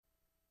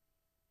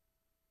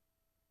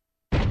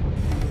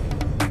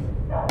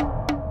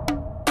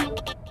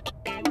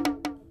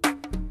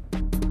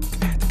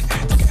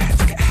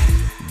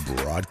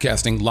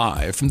Broadcasting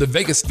live from the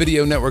Vegas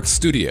Video Network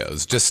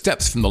studios, just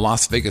steps from the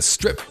Las Vegas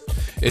Strip.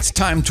 It's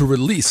time to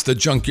release the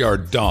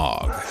Junkyard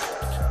Dog.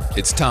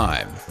 It's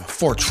time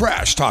for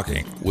Trash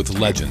Talking with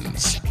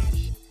Legends.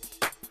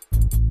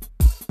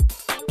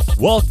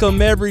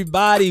 Welcome,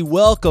 everybody.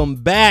 Welcome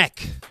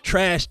back.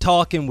 Trash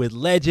Talking with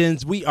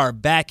Legends. We are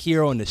back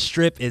here on the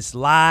Strip. It's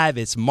live.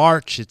 It's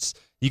March.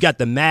 You got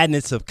the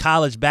madness of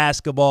college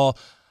basketball.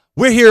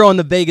 We're here on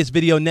the Vegas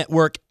Video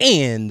Network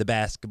and the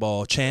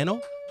Basketball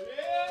Channel.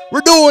 We're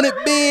doing it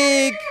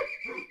big.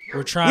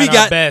 We're trying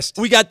our best.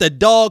 We got the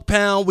Dog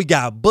Pound. We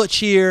got Butch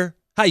here.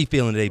 How you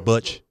feeling today,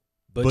 Butch?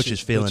 Butch is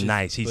feeling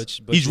nice.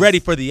 He's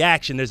ready for the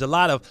action. There's a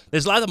lot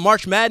of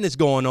March Madness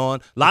going on.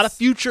 A lot of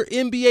future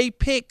NBA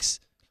picks.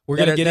 We're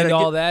gonna get into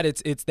all that.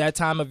 It's that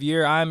time of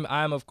year. I'm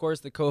of course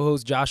the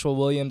co-host Joshua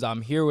Williams.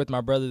 I'm here with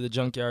my brother, the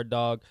Junkyard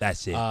Dog.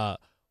 That's it.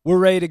 We're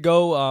ready to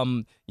go.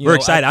 We're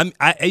excited.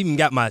 I even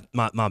got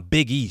my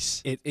Big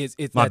East.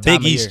 It's my that time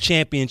Big of East year.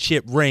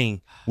 championship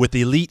ring with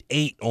the Elite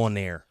Eight on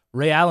there.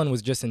 Ray Allen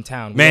was just in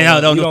town.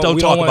 Man, don't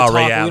talk about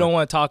Ray Allen. We don't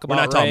want to talk about.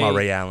 We're not talking about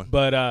Ray Allen.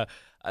 But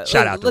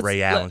shout out to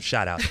Ray Allen.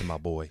 Shout out to my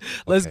boy.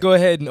 Let's go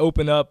ahead and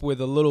open up with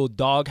a little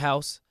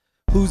doghouse.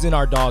 Who's in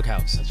our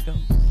doghouse? Let's go.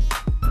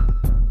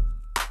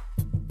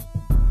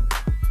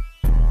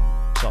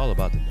 It's all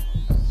about the dog.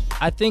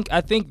 I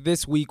think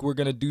this week we're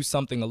gonna do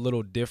something a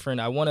little different.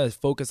 I want to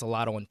focus a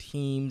lot on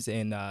teams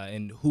and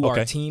who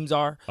our teams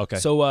are. Okay.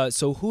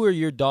 So who are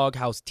your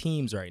doghouse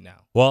teams right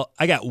now? Well,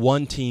 I got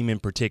one team in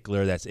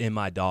particular that's in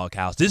my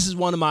doghouse. This is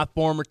one of my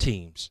former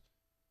teams.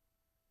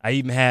 I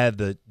even have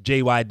the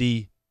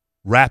JYD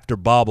Raptor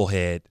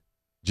bobblehead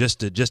just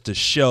to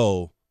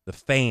show the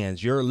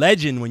fans you're a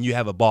legend when you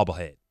have a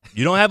bobblehead.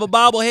 You don't have a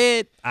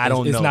bobblehead, I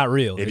don't know. It's not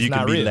real. If it's you not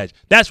can be real. legend.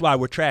 That's why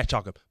we're trash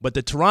talking. But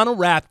the Toronto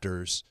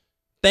Raptors,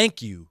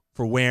 thank you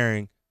for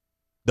wearing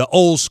the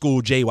old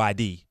school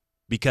JYD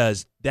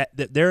because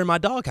they're in my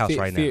doghouse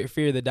right now.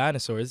 Fear the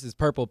dinosaur. This is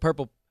purple.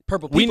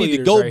 We need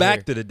to go right back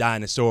here. to the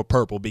dinosaur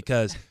purple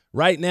because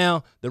right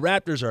now the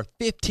Raptors are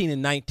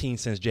 15-19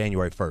 since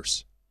January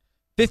 1st.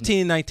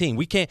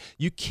 15-19.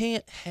 You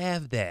can't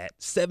have that.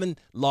 7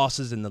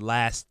 losses in the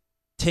last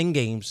 10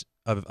 games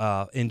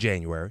of in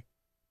January.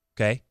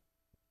 Okay?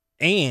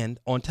 And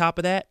on top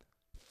of that,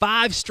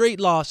 5 straight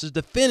losses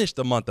to finish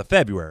the month of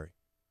February.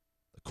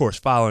 Of course,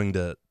 following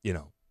the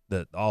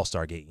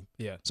All-Star game.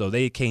 Yeah. So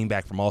they came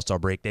back from All-Star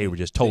break. They were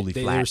just totally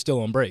flat. They were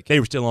still on break. They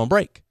were still on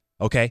break.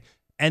 Okay?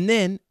 And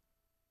then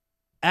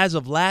as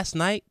of last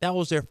night, that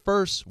was their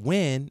first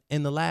win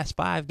in the last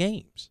 5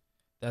 games.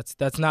 That's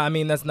not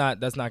going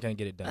to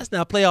get it done. That's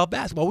not playoff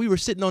basketball. We were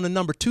sitting on the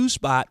number 2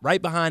 spot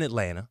right behind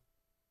Atlanta.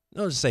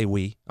 Don't just say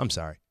we. I'm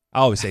sorry. I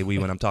always say we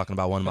when I'm talking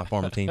about one of my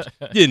former teams.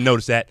 You didn't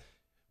notice that.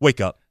 Wake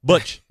up.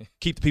 Butch,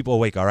 keep the people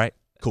awake, all right?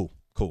 Cool.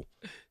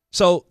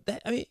 So,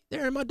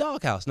 they're in my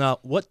doghouse. Now,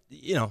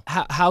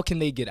 how can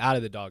they get out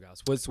of the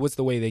doghouse? What's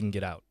the way they can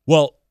get out?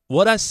 Well,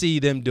 what I see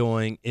them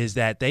doing is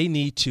that they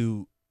need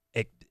to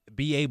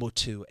be able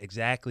to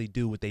exactly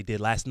do what they did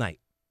last night.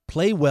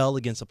 Play well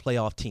against a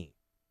playoff team.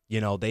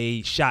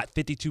 They shot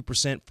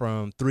 52%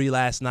 from 3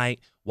 last night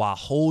while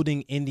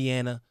holding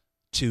Indiana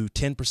to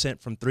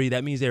 10% from 3.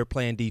 That means they were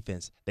playing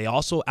defense. They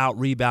also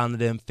out-rebounded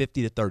them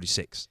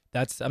 50-36.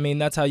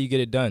 That's how you get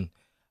it done.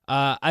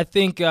 I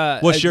think.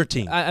 What's your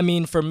team?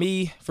 For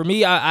me,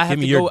 I have Give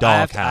me to your go.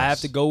 doghouse. I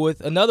have to go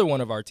with another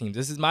one of our teams.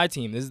 This is my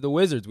team. This is the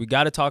Wizards. We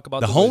got to talk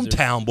about the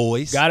hometown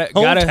boys.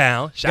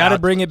 Hometown. Got to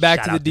bring it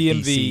back to the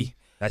DMV. DC.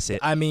 That's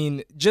it.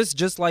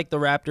 Just like the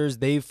Raptors,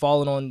 they've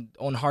fallen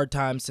on hard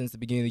times since the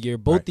beginning of the year.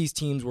 Both these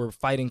teams were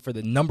fighting for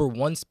the number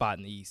 1 spot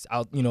in the East,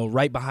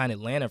 right behind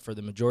Atlanta for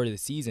the majority of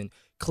the season.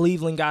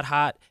 Cleveland got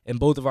hot, and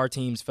both of our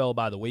teams fell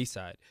by the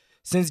wayside.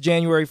 Since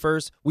January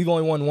 1st, we've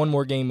only won 1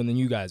 more game than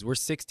you guys. We're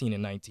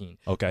 16-19.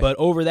 Okay. But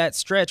over that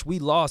stretch, we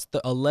lost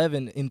the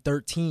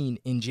 11-13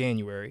 in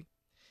January.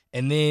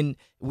 And then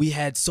we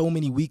had so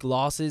many weak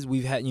losses.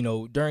 We've had,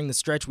 during the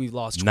stretch, we've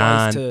lost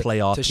twice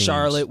to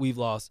Charlotte. We've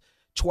lost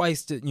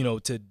twice to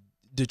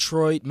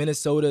Detroit,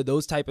 Minnesota,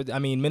 those type of.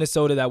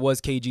 Minnesota. That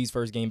was KG's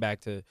first game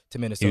back to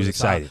Minnesota. He was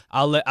excited. So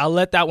I'll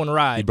let that one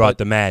ride. He brought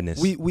the madness.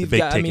 We've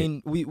got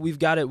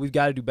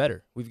to do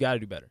better. We've got to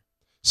do better.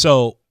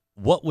 So,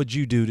 what would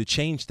you do to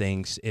change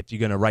things if you're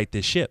going to right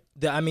this ship?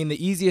 The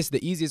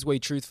easiest way,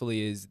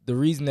 truthfully, is the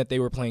reason that they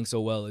were playing so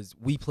well is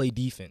we play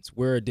defense.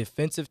 We're a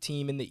defensive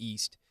team in the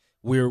East.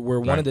 We're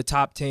one of the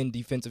top 10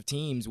 defensive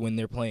teams when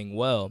they're playing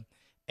well,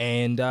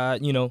 and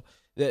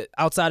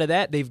outside of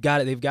that, they've got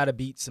to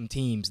beat some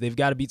teams. They've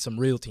got to beat some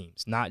real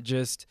teams, not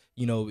just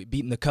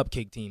beating the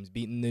cupcake teams,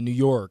 beating the New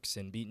Yorks,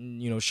 and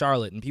beating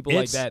Charlotte and people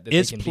like that.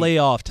 It's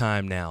playoff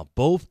time now.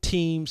 Both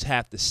teams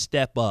have to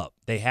step up.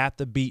 They have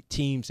to beat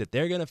teams that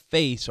they're going to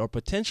face or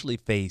potentially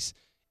face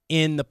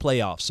in the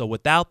playoffs. So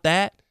without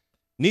that,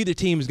 neither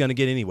team is going to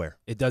get anywhere.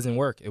 It doesn't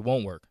work. It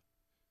won't work.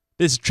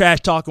 This is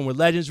Trash Talking with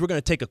Legends. We're going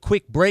to take a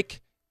quick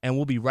break, and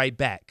we'll be right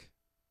back.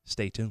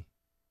 Stay tuned.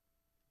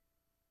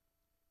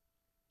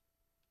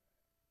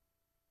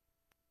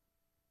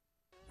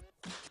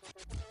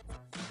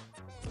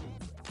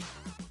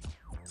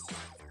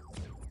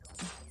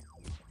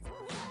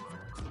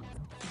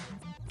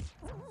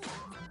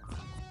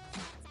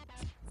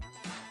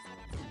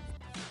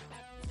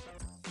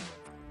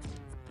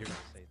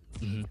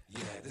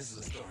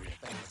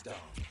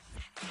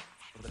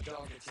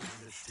 dog attention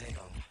to the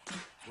tail.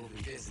 We'll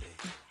be busy.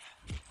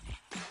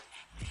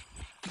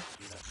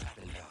 He's a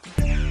trapping dog.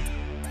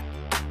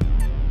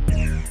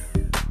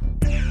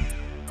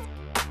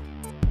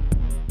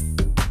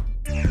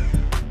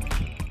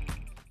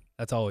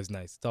 That's always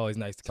nice. It's always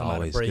nice to come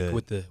out of break good.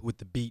 with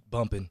the beat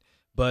bumping.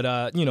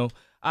 But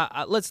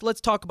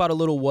let's talk about a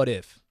little what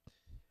if.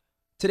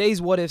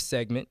 Today's what if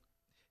segment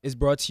is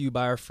brought to you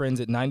by our friends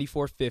at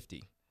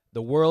 9450,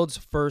 the world's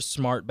first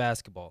smart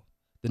basketball.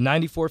 The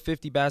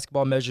 9450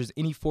 basketball measures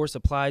any force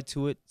applied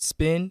to it,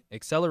 spin,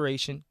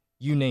 acceleration,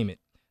 you name it.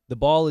 The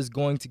ball is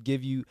going to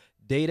give you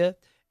data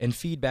and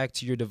feedback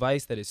to your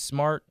device that is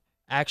smart,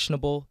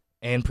 actionable,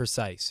 and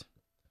precise.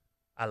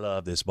 I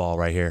love this ball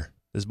right here.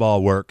 This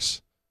ball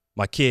works.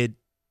 My kid,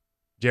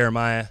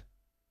 Jeremiah,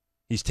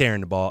 he's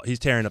tearing the ball. He's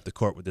tearing up the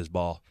court with this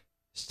ball.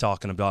 He's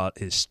talking about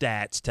his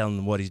stats, telling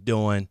them what he's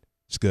doing.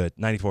 It's good.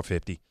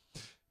 9450.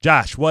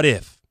 Josh, what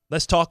if?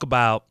 Let's talk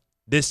about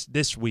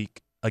this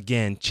week.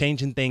 Again,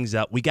 changing things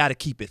up. We got to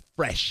keep it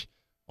fresh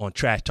on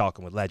Trash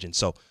Talking with Legends.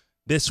 So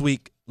this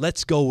week,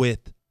 let's go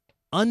with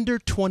under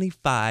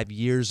 25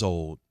 years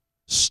old,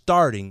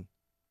 starting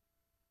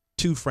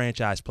 2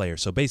 franchise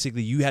players. So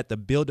basically, you have to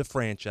build a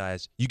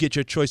franchise. You get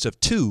your choice of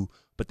 2,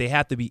 but they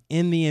have to be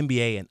in the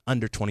NBA and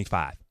under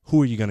 25.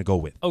 Who are you going to go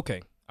with?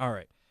 Okay. All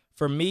right.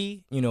 For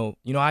me,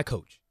 I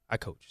coach.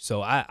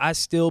 So I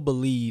still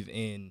believe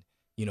in,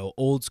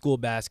 old school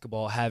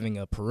basketball, having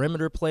a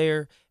perimeter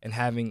player and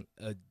having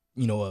a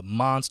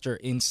monster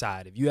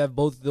inside. If you have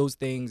both of those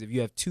things, if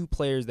you have 2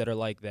 players that are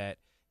like that,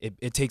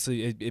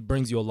 it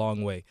brings you a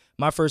long way.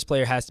 My first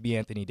player has to be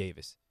Anthony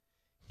Davis.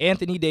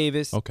 Anthony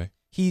Davis. Okay.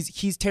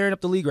 He's tearing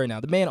up the league right now.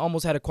 The man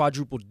almost had a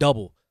quadruple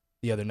double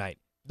the other night.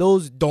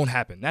 Those don't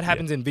happen. That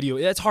happens in video.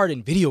 That's hard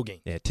in video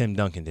games. Yeah, Tim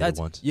Duncan did it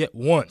once. Yeah,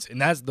 once.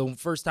 And that's the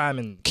first time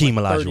in Keem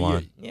 30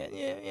 Olajuwon.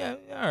 years. Yeah.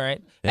 All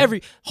right. Yeah.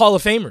 Every Hall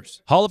of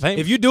Famers. Hall of Fame.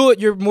 If you do it,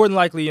 you're more than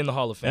likely in the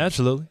Hall of Fame.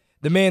 Absolutely.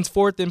 The man's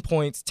 4th in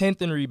points,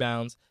 10th in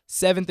rebounds,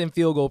 7th in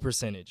field goal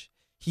percentage.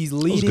 He's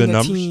leading good a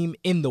numbers. team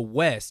in the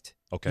West.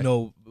 Okay.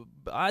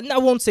 I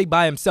won't say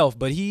by himself,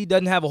 but he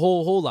doesn't have a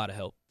whole lot of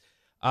help.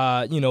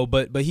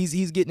 But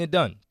he's getting it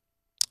done.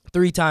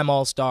 3-time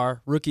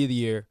All-Star, Rookie of the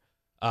Year.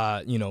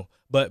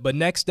 But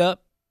next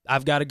up,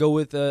 I've got to go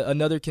with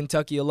another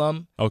Kentucky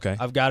alum. Okay.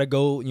 I've got to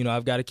go.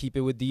 I've got to keep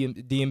it with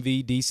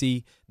DMV,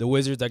 DC, the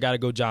Wizards. I got to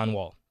go John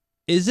Wall.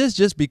 Is this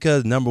just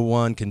because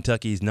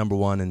Kentucky's number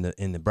 1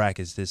 in the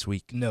brackets this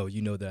week? No,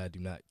 you know that I do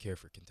not care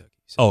for Kentucky.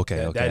 So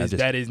Okay.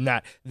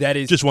 That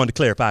is Just wanted to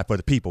clarify for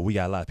the people. We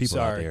got a lot of people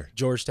out sorry, there.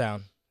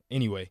 Georgetown.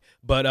 Anyway,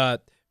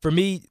 but for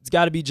me, it's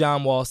got to be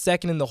John Wall,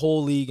 2nd in the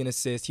whole league in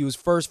assists. He was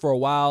 1st for a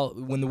while.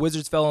 When the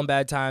Wizards fell on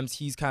bad times,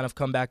 he's kind of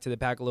come back to the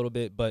pack a little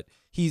bit. But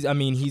he's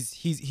continuing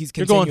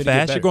You're going to get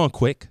fast. better. You're going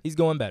quick. He's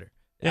going better.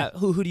 Yeah.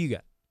 Who do you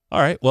got?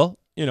 All right. Well,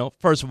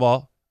 first of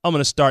all, I'm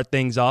going to start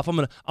things off. I'm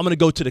going to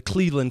go to the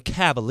Cleveland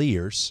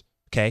Cavaliers,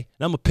 okay?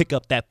 And I'm going to pick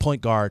up that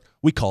point guard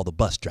we call the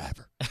bus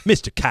driver,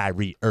 Mr.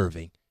 Kyrie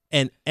Irving.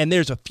 And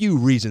there's a few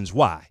reasons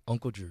why.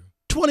 Uncle Drew.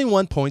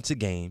 21 points a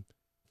game,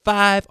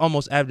 5,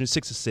 almost averaging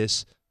 6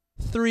 assists,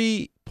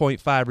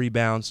 3.5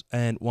 rebounds,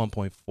 and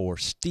 1.4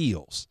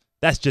 steals.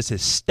 That's just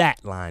his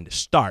stat line to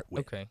start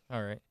with. Okay,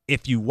 all right.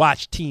 If you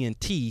watch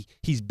TNT,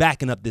 he's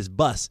backing up this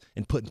bus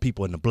and putting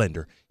people in the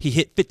blender. He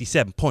hit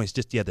 57 points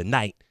just the other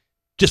night,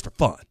 just for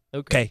fun.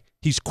 Okay?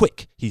 He's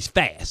quick. He's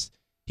fast.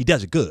 He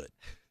does it good.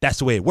 That's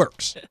the way it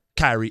works.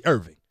 Kyrie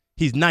Irving.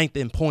 He's 9th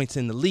in points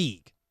in the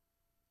league.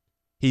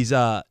 He's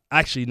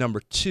actually number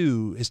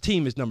 2. His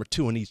team is number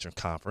 2 in Eastern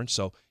Conference,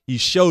 so he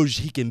shows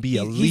he can be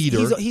a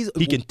leader.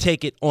 He can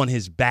take it on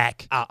his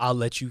back. I'll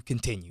let you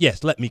continue.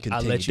 Yes, let me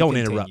continue. Let you Don't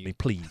continue. interrupt me,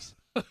 please.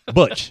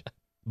 Butch,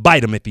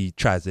 bite him if he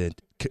tries to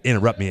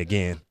interrupt me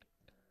again.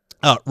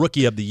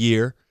 Rookie of the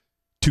Year,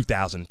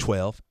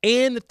 2012,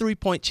 and the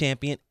 3-point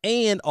champion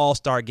and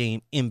All-Star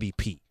Game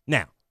MVP.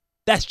 Now,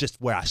 that's just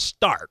where I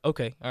start.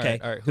 Okay, all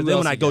right. Because then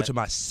when I go to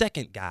my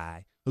second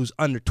guy, who's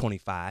under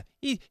 25,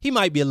 he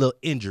might be a little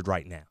injured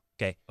right now.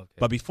 Okay.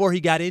 But before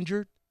he got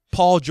injured,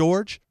 Paul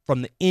George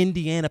from the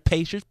Indiana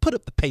Pacers, put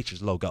up the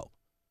Pacers logo.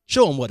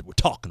 Show him what we're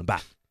talking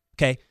about.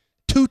 Okay.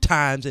 2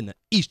 times in the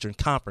Eastern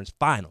Conference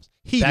Finals.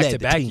 He led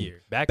the team.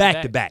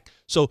 Back to back.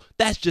 So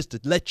that's just to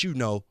let you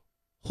know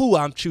who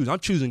I'm choosing. I'm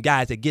choosing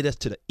guys that get us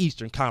to the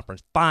Eastern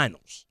Conference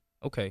Finals.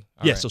 Okay.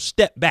 So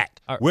step back.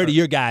 Where do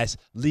your guys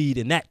lead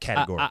in that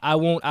category? I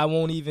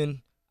won't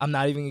even. I'm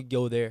not even gonna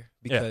go there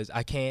because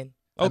I can.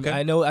 Okay.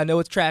 I know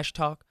it's trash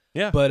talk.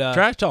 Yeah. But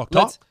trash talk.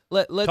 Talk.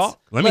 Let's talk.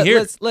 Let me hear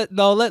it.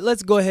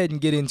 Let's go ahead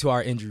and get into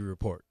our injury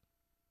report.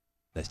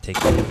 Let's take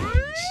the injuries.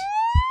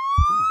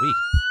 Ooh-wee.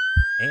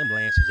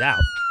 Ambulance is out.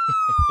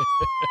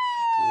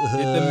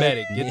 Get the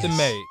medic. Get the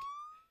medic.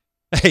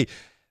 Hey,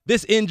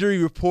 this injury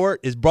report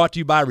is brought to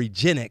you by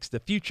Regenix. The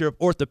future of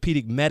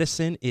orthopedic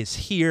medicine is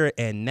here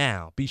and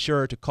now. Be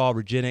sure to call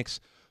Regenix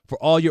for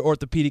all your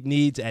orthopedic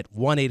needs at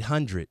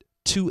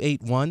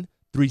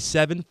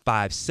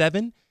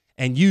 1-800-281-3757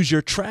 and use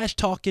your Trash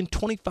Talking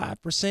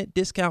 25%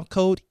 discount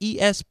code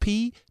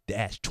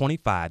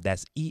ESP-25.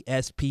 That's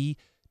ESP-25.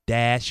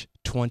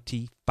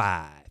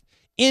 25.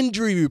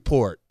 Injury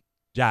report.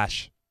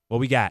 Josh, what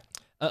we got?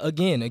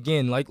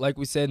 Again, like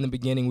we said in the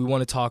beginning, we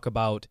want to talk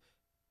about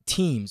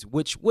teams.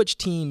 Which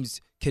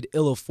teams could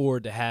ill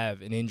afford to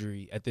have an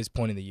injury at this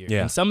point in the year?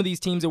 Yeah. And some of these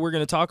teams that we're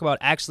going to talk about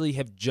actually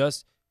have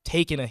just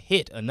taken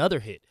another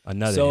hit.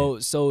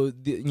 So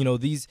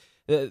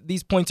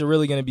these points are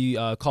really going to be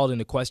called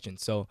into question.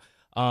 So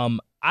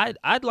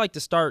I'd like to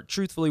start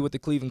truthfully with the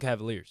Cleveland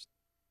Cavaliers.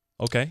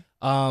 Okay.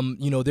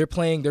 They're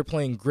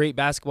playing great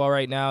basketball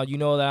right now. You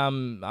know that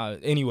I'm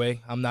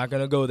not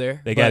gonna go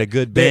there. They got a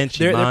good bench.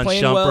 They're Iman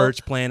playing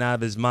Shumpert's well. playing out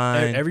of his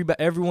mind.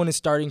 Everyone is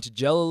starting to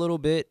gel a little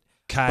bit.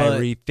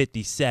 Kyrie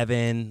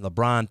 57,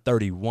 LeBron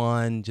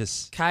 31.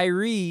 Just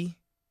Kyrie,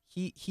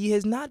 he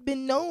has not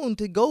been known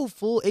to go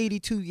full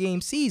 82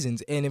 game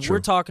seasons, and if True.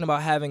 we're talking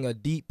about having a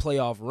deep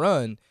playoff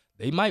run,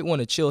 they might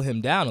want to chill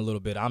him down a little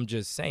bit. I'm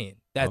just saying.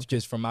 That's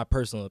just from my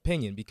personal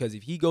opinion, because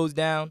if he goes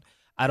down,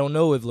 I don't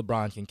know if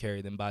LeBron can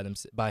carry them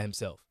by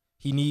himself.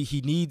 He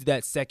needs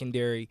that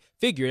secondary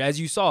figure. As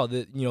you saw,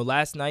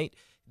 last night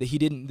they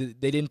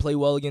didn't play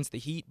well against the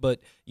Heat, but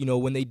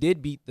when they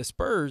did beat the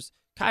Spurs,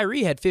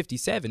 Kyrie had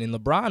 57, and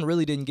LeBron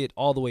really didn't get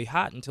all the way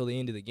hot until the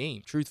end of the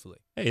game. Truthfully,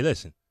 hey,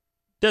 listen,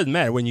 doesn't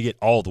matter when you get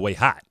all the way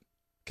hot.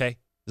 Okay,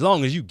 as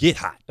long as you get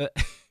hot.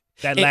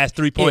 That last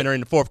 3-pointer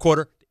in the fourth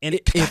quarter, and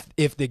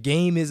if the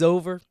game is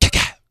over,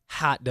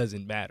 hot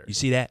doesn't matter. You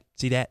see that?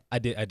 I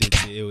did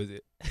see it. Was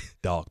it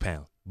dog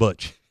pound.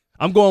 Butch.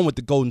 I'm going with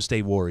the Golden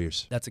State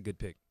Warriors. That's a good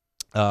pick.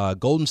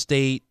 Golden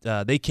State,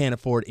 they can't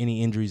afford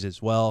any injuries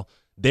as well.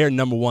 They're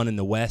number one in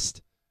the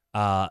West.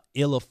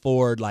 Ill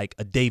afford like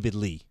a David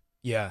Lee.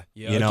 Yeah.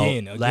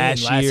 Again,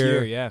 last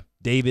year, yeah.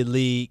 David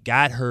Lee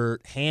got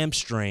hurt,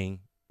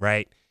 hamstring,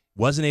 right?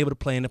 Wasn't able to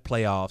play in the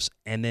playoffs,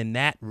 and then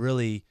that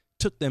really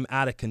took them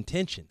out of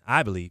contention,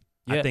 I believe.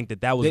 Yeah. I think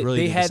that was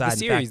really the deciding had the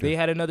series. factor. They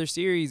had another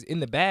series in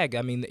the bag.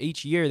 I mean,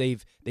 each year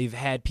they've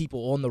had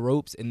people on the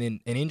ropes, and then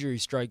an injury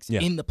strikes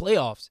in the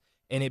playoffs,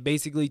 and it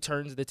basically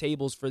turns the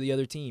tables for the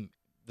other team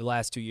the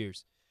last 2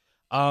 years.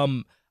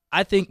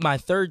 I think my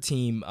third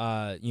team,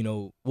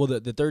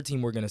 the third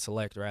team we're going to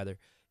select rather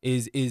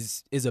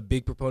is a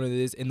big proponent of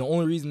this, and the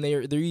only reason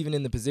they're even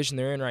in the position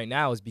they're in right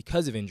now is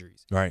because of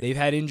injuries. Right. They've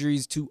had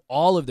injuries to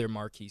all of their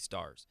marquee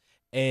stars,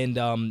 and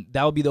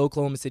that would be the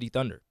Oklahoma City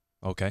Thunder.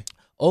 Okay.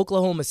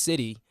 Oklahoma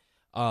City,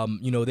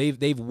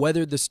 they've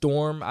weathered the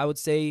storm, I would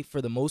say,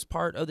 for the most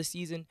part of the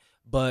season.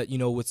 But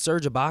with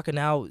Serge Ibaka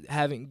now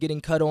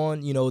getting cut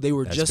on, they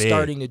were just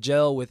starting to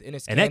gel with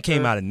Enes Kanter. And that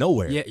came out of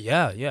nowhere.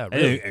 Yeah,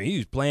 really. And he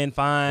was playing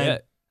fine. Yeah.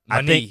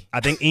 I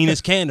think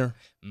Enes Kanter,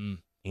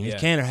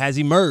 Kanter has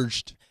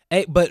emerged.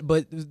 Hey, but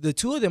the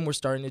two of them were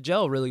starting to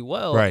gel really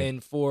well, right.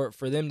 And for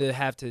them to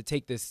have to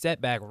take this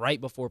setback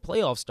right before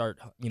playoffs start,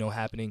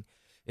 happening.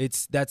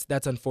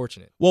 That's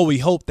unfortunate. Well, we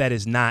hope that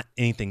is not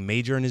anything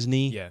major in his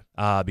knee.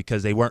 Yeah.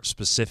 Because they weren't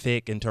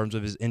specific in terms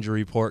of his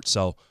injury report.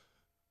 So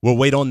we'll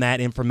wait on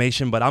that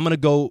information. But I'm going to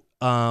go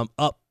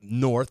up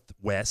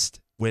northwest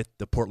with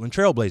the Portland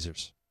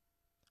Trailblazers.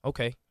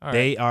 Okay. All right.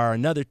 They are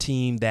another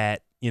team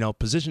that,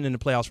 positioned in the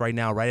playoffs right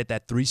now, right at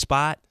that 3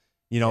 spot,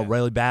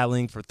 really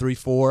battling for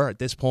 3-4 at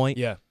this point.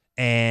 Yeah.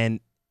 And,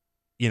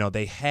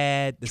 they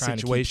had the trying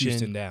situation to keep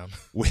Houston down.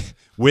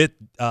 with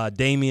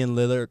Damian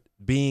Lillard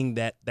being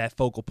that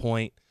focal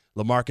point.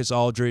 LaMarcus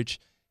Aldridge,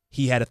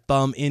 he had a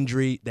thumb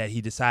injury that he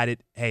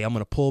decided, hey, I'm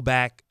going to pull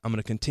back. I'm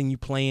going to continue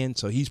playing.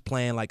 So he's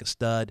playing like a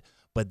stud.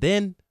 But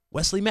then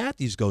Wesley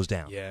Matthews goes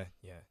down. Yeah.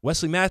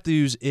 Wesley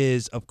Matthews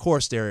is, of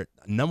course, their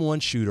number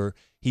one shooter.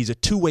 He's a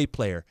two-way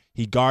player.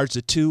 He guards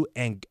the 2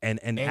 and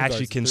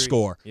actually can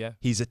score. Yeah.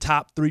 He's a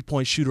top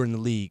 3-point shooter in the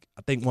league.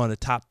 I think one of the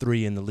top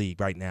 3 in the league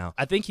right now.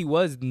 I think he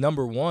was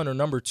number 1 or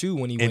number 2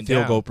 when he went in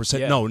field down. goal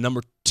percent. Yeah. No,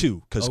 number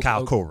 2 because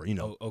Kyle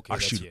Korver, our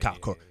that's shooter, Kyle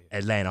Korver. Yeah.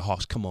 Atlanta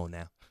Hawks, come on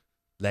now.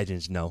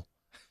 Legends know.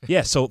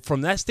 Yeah, so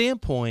from that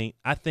standpoint,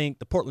 I think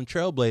the Portland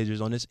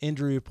Trailblazers on this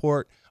injury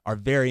report are a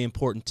very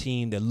important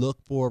team to look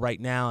for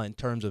right now in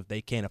terms of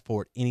they can't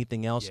afford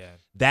anything else. Yeah.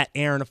 That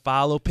Aaron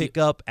Aflalo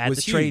pickup at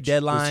the trade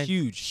deadline was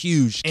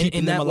huge.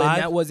 Keeping them alive.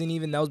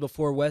 And that was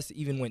before West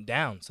even went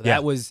down. So Yeah.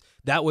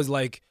 that was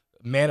like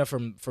manna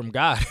from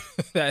God.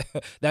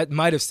 that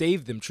might have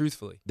saved them,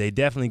 truthfully. They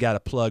definitely got a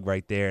plug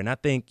right there. And I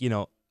think,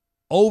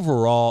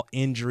 overall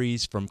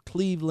injuries from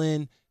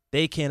Cleveland,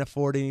 they can't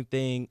afford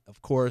anything.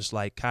 Of course,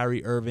 like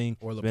Kyrie Irving,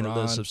 Or LeBron. been a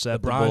little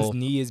susceptible. LeBron's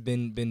knee has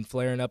been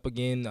flaring up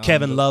again.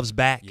 Kevin Love's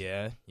back.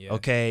 Yeah.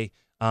 Okay.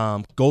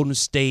 Golden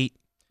State,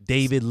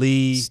 David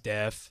Lee.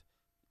 Steph,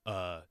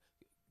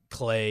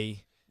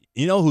 Clay.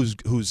 You know who's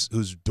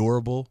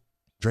durable?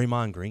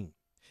 Draymond Green.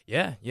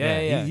 Yeah.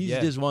 He's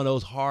just one of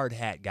those hard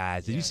hat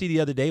guys. Did you see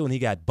the other day when he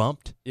got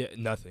bumped? Yeah,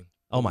 nothing.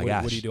 Oh my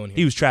gosh. What are you doing here?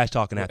 He was trash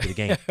talking after the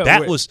game.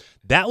 That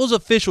was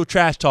official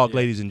trash talk,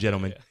 ladies and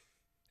gentlemen. Yeah.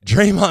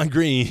 Draymond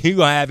Green, you're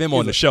going to have him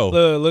on the show.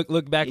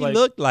 Look back He like,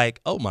 looked like,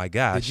 oh my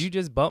gosh. did you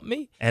just bump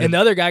me? And the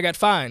other guy got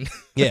fined.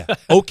 Yeah.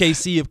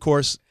 OKC, of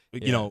course,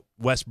 Yeah.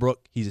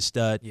 Westbrook, he's a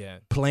stud. Yeah.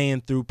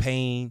 Playing through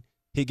pain.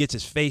 He gets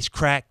his face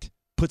cracked,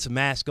 puts a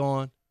mask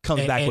on,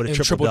 comes back with a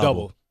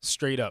triple-double.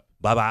 Straight up.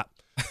 Bye-bye.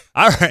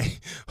 All right.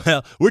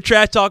 Well, we're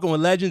Trash Talking with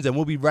Legends, and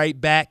we'll be right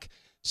back.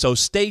 So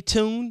stay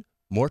tuned.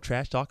 More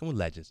Trash Talking with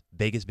Legends,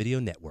 Vegas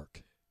Video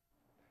Network.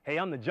 Hey,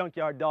 I'm the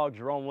Junkyard Dog,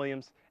 Jerome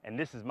Williams, and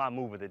this is my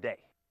move of the day.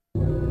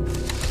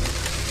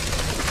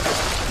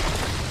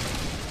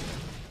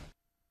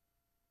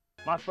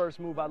 My first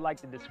move I'd like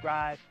to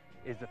describe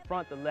is the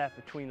front to left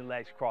between the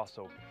legs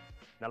crossover.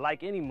 Now,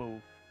 like any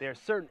move, there are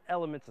certain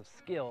elements of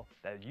skill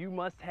that you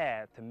must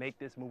have to make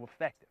this move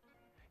effective.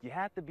 You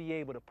have to be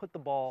able to put the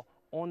ball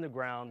on the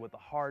ground with a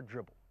hard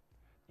dribble.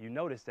 You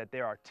notice that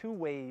there are two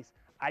ways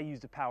I use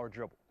the power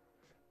dribble.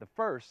 The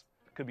first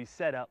could be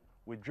set up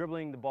with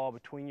dribbling the ball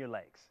between your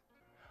legs.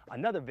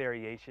 Another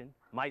variation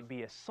might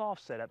be a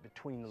soft setup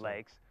between the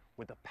legs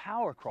with a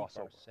power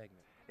crossover.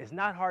 It's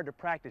not hard to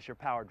practice your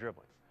power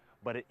dribbling,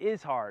 but it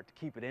is hard to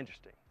keep it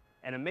interesting.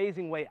 An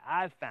amazing way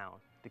I've found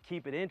to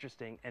keep it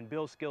interesting and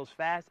build skills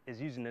fast is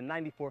using the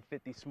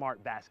 9450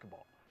 Smart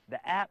Basketball.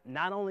 The app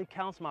not only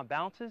counts my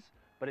bounces,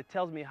 but it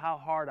tells me how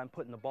hard I'm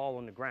putting the ball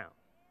on the ground.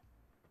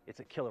 It's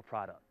a killer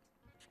product.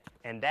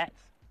 And that's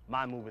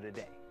my move of the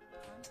day.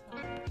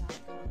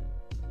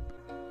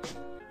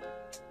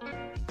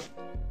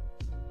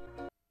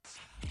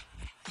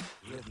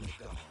 Rhythmic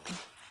dog,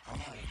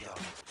 harmonic dog,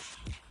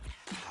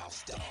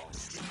 house dog,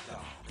 stick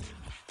dog,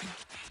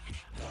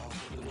 dog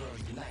for the world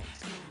unite,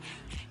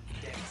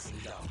 dancing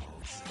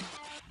dogs.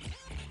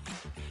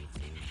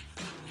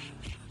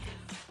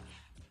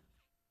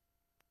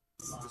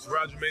 It's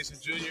Roger Mason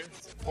Jr.,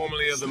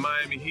 formerly of the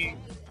Miami Heat,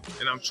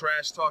 and I'm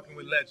Trash Talking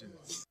with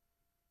Legends.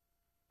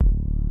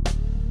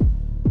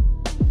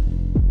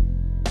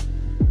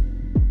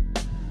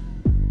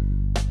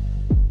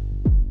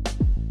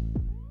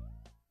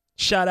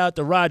 Shout out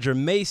to Roger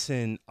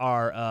Mason,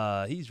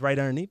 he's right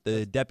underneath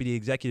the Deputy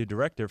Executive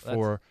Director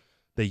for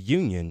the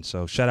union.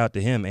 So shout out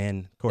to him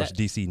and, of course,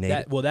 DC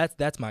native.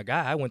 That's my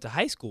guy. I went to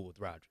high school with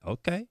Roger.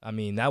 Okay. I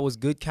mean, that was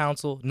good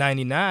counsel.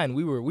 99,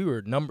 we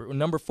were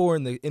number 4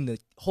 in the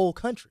whole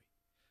country.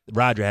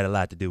 Roger had a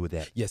lot to do with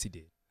that. Yes, he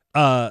did.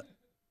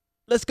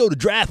 Let's go to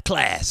draft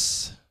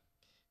class.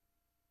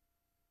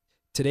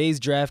 Today's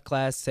draft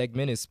class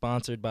segment is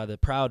sponsored by the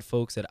proud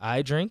folks at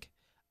iDrink.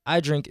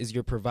 iDrink is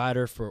your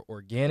provider for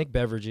organic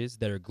beverages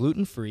that are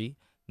gluten-free,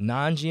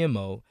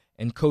 non-GMO,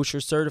 and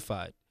kosher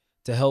certified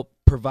to help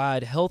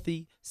provide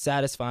healthy,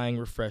 satisfying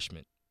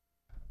refreshment.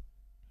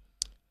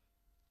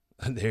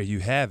 There you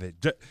have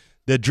it.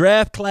 The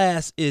draft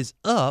class is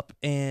up,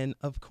 and,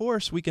 of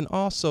course, we can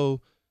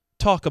also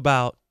talk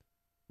about,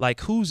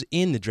 like, who's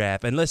in the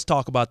draft. And let's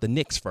talk about the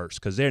Knicks first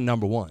because they're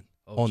number one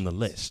on the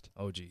list.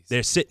 Oh, geez.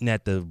 They're sitting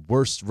at the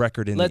worst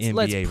record in the NBA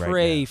right now. Let's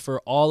pray for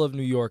all of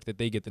New York that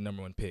they get the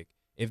number 1 pick.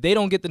 If they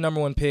don't get the number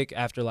 1 pick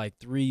after like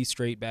 3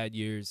 straight bad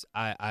years,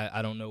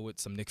 I don't know what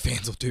some Knicks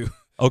fans will do.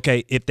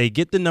 Okay, if they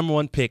get the number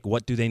 1 pick,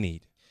 what do they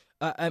need?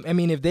 I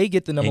mean, if they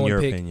get the number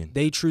 1 pick, opinion.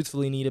 They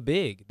truthfully need a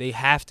big. They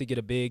have to get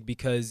a big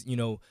because, you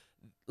know,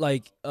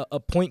 like a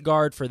point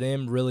guard for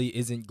them really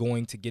isn't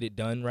going to get it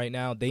done right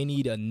now. They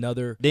need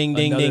another ding,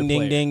 player. ding,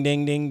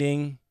 ding, ding,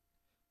 ding.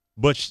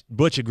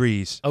 Butch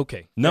agrees.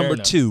 Okay. Number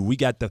 2, we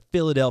got the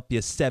Philadelphia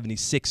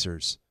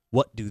 76ers.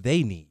 What do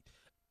they need?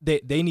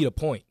 They need a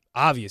point,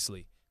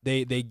 obviously.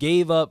 They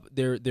gave up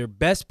their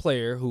best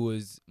player, who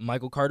was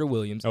Michael Carter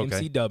Williams,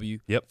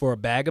 MCW, for a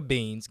bag of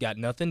beans, got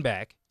nothing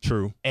back.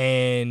 True.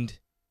 And,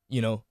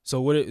 you know,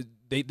 so what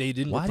they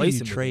didn't Why replace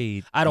did you him.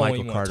 Trade I don't Michael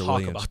even Carter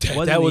want to Williams? talk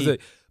about that. Wasn't That was he a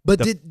but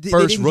the they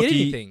first didn't rookie get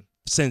anything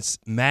since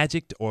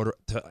Magic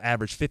to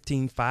average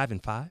 15, 5,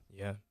 and 5?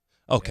 Yeah.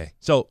 Okay.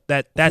 So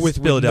that's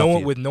with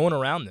Philadelphia. with no one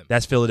around them.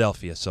 That's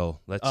Philadelphia. So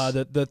let's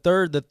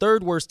the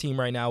third worst team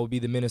right now would be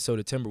the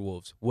Minnesota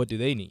Timberwolves. What do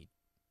they need?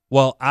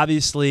 Well,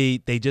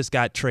 obviously, they just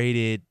got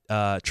traded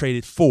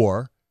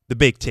for the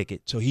big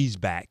ticket, so he's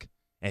back,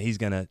 and he's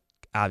going to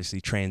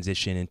obviously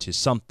transition into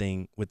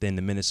something within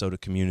the Minnesota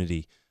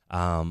community.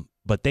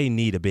 But they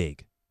need a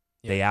big.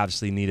 Yeah. They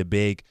obviously need a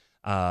big.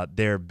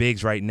 Their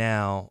bigs right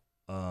now,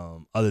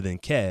 other than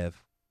Kev,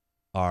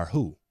 are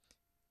who?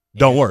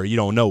 Don't worry, you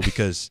don't know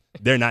because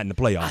they're not in the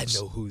playoffs. I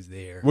know who's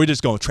there. We're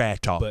just going to trash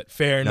talk. But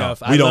fair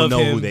enough. We don't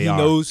know who they are.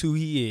 He knows who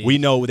he is. We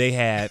know they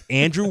have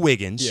Andrew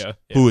Wiggins,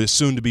 who is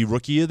soon to be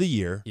Rookie of the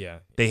Year. Yeah.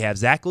 They have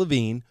Zach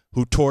LaVine,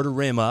 who tore the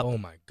rim up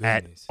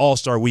at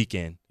All-Star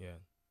Weekend.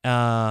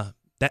 Yeah.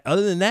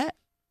 Other than that,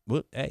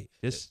 well, hey,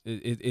 we'll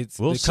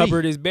see.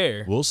 Cupboard is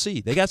bare. We'll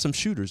see. They got some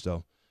shooters,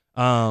 though.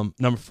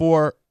 Number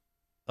 4,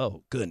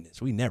 oh,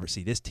 goodness. We never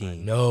see this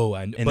team. No,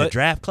 in the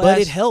draft class.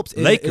 But it helps.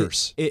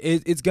 Lakers.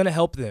 It's going to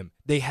help them.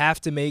 They have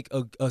to make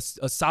a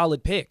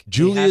solid pick.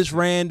 Julius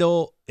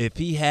Randle, if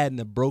he hadn't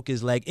have broke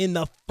his leg in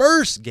the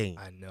first game,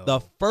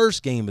 the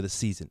first game of the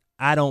season,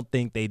 I don't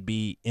think they'd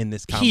be in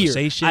this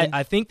conversation.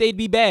 I think they'd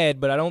be bad,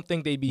 but I don't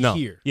think they'd be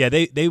here. Yeah,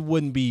 they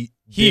wouldn't be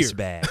Here. this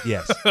bad.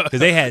 Yes, because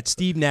they had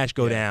Steve Nash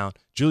go down,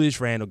 Julius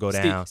Randle go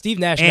down, Steve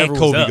Nash and never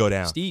Kobe was up. go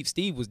down.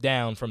 Steve was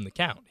down from the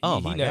count. Oh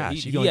He my never-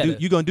 gosh, he- you he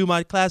had gonna do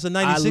my class of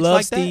I '96 love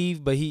like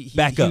Steve, but he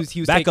Back he up. was, he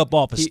was Back taking- up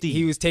off of he- Steve.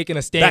 He was taking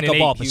a stand Back in up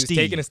 8. off of He was Steve.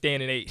 taking a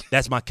stand in 8. that?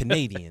 That's my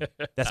Canadian.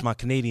 That's my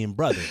Canadian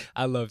brother.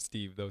 I love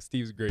Steve though.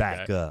 Steve's a great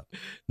Back guy. up.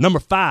 Number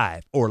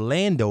 5,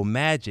 Orlando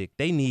Magic.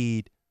 They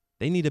need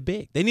a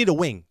big. They need a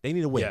wing. They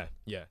need a wing.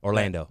 Yeah.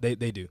 Orlando. They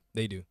do.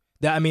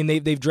 I mean,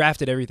 they've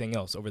drafted everything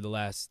else over the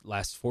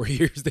last 4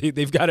 years.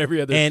 They've got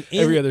every other And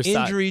every other side.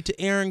 injury to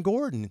Aaron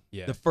Gordon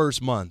Yeah. the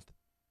first month.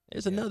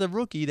 There's another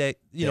rookie that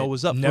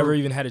was up never for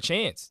even had a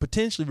chance.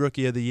 potentially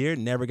rookie of the year.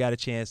 Never got a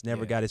chance.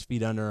 Never got his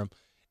feet under him,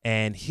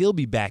 and he'll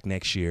be back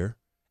next year.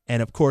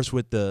 And of course,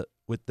 with the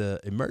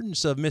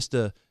emergence of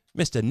Mr.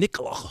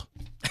 Nikola,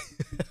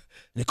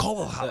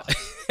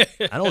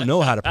 I don't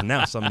know how to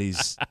pronounce some of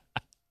these.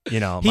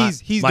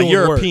 He's my doing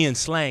European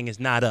slang is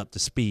not up to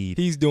speed.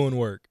 He's doing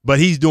work. But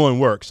he's doing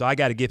work, so I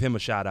got to give him a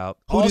shout out.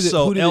 Who did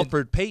Also, it-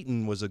 Elfrid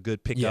Payton was a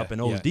good pickup Yeah,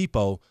 in Old yeah.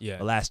 Depot Yeah.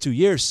 the last 2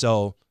 years,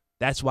 so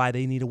that's why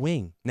they need a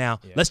wing. Now,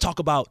 Yeah. let's talk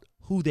about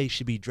who they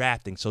should be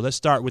drafting. So let's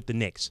start with the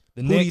Knicks.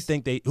 The who do you Knicks-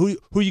 think who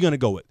are you going to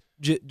go with?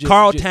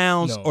 Karl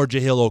Towns no. or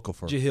Jahlil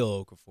Okafor?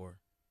 Jahlil Okafor.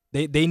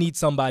 They need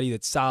somebody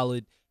that's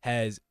solid,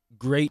 has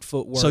great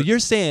footwork. So you're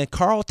saying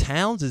Karl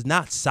Towns is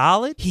not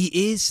solid?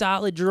 he is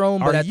solid,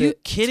 Jerome. Are But at you the,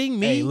 kidding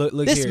me? Hey, look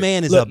this here.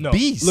 man is Look, a no,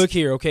 beast. Look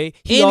here, okay. And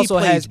he also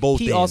plays has both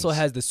he also ends.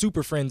 has the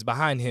super friends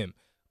behind him.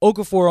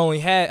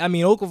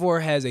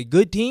 Okafor has a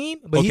good team,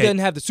 but he Okay. doesn't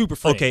have the super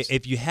friends. Okay,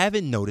 if you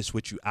haven't noticed,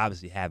 which you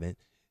obviously haven't,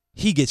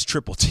 he gets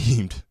triple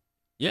teamed.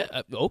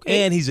 Yeah,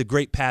 okay. And he's a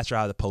great passer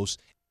out of the post.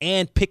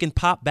 And pick and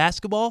pop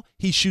basketball,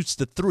 he shoots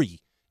the 3.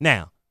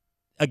 Now,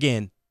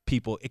 again,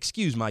 people,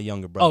 excuse my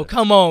younger brother. Oh,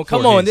 come on. for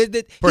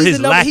His, his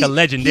lack of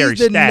legendary he's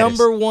the status.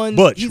 number one.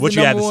 Butch, he's what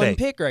the you have number to one say?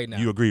 pick right now.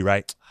 You agree,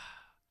 right?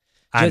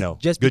 I know.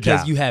 Just Good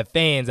because job. you have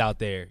fans out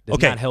there does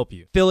Okay. not help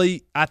you.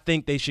 Philly, I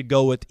think they should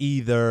go with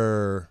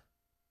either.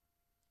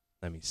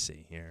 Let me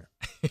see here.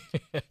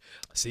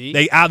 See,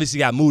 They obviously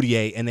got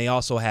Moutier, and they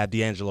also have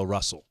D'Angelo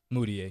Russell.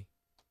 Moutier.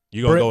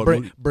 You gonna go with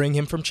Moutier? Bring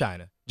him from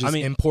China. Just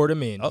import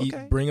him in.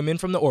 Okay. Bring him in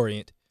from the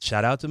Orient.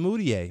 Shout out to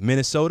Moutier.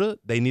 Minnesota,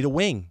 they need a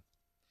wing.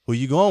 Who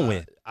you going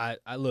with? I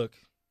look.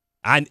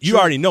 You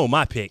already know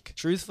my pick.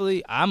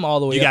 Truthfully, I'm all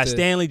the way. You up got to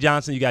Stanley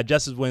Johnson, you got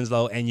Justice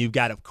Winslow, and you've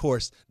got, of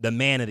course, the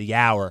man of the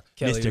hour,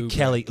 Kelly Mr. Oubre.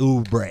 Kelly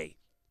Oubre,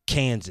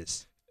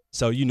 Kansas.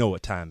 So you know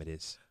what time it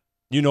is.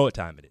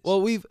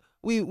 Well,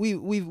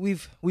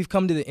 we've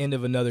come to the end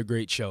of another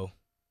great show.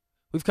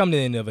 We've come to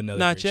the end of another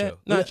Not great yet. show.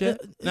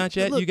 Not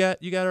yet. Look,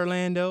 You got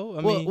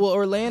Orlando. well,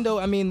 Orlando.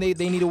 I mean, they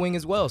need a wing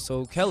as well.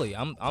 So Kelly,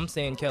 I'm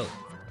saying Kelly.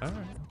 All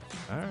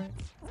right.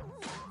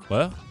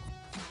 Well,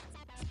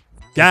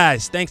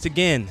 guys, thanks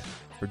again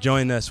for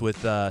joining us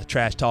with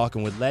Trash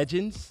Talking with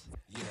Legends.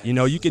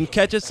 You can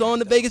catch us on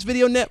the Vegas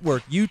Video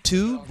Network,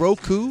 YouTube,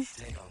 Roku,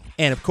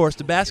 and, of course,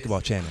 the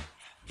Basketball Channel.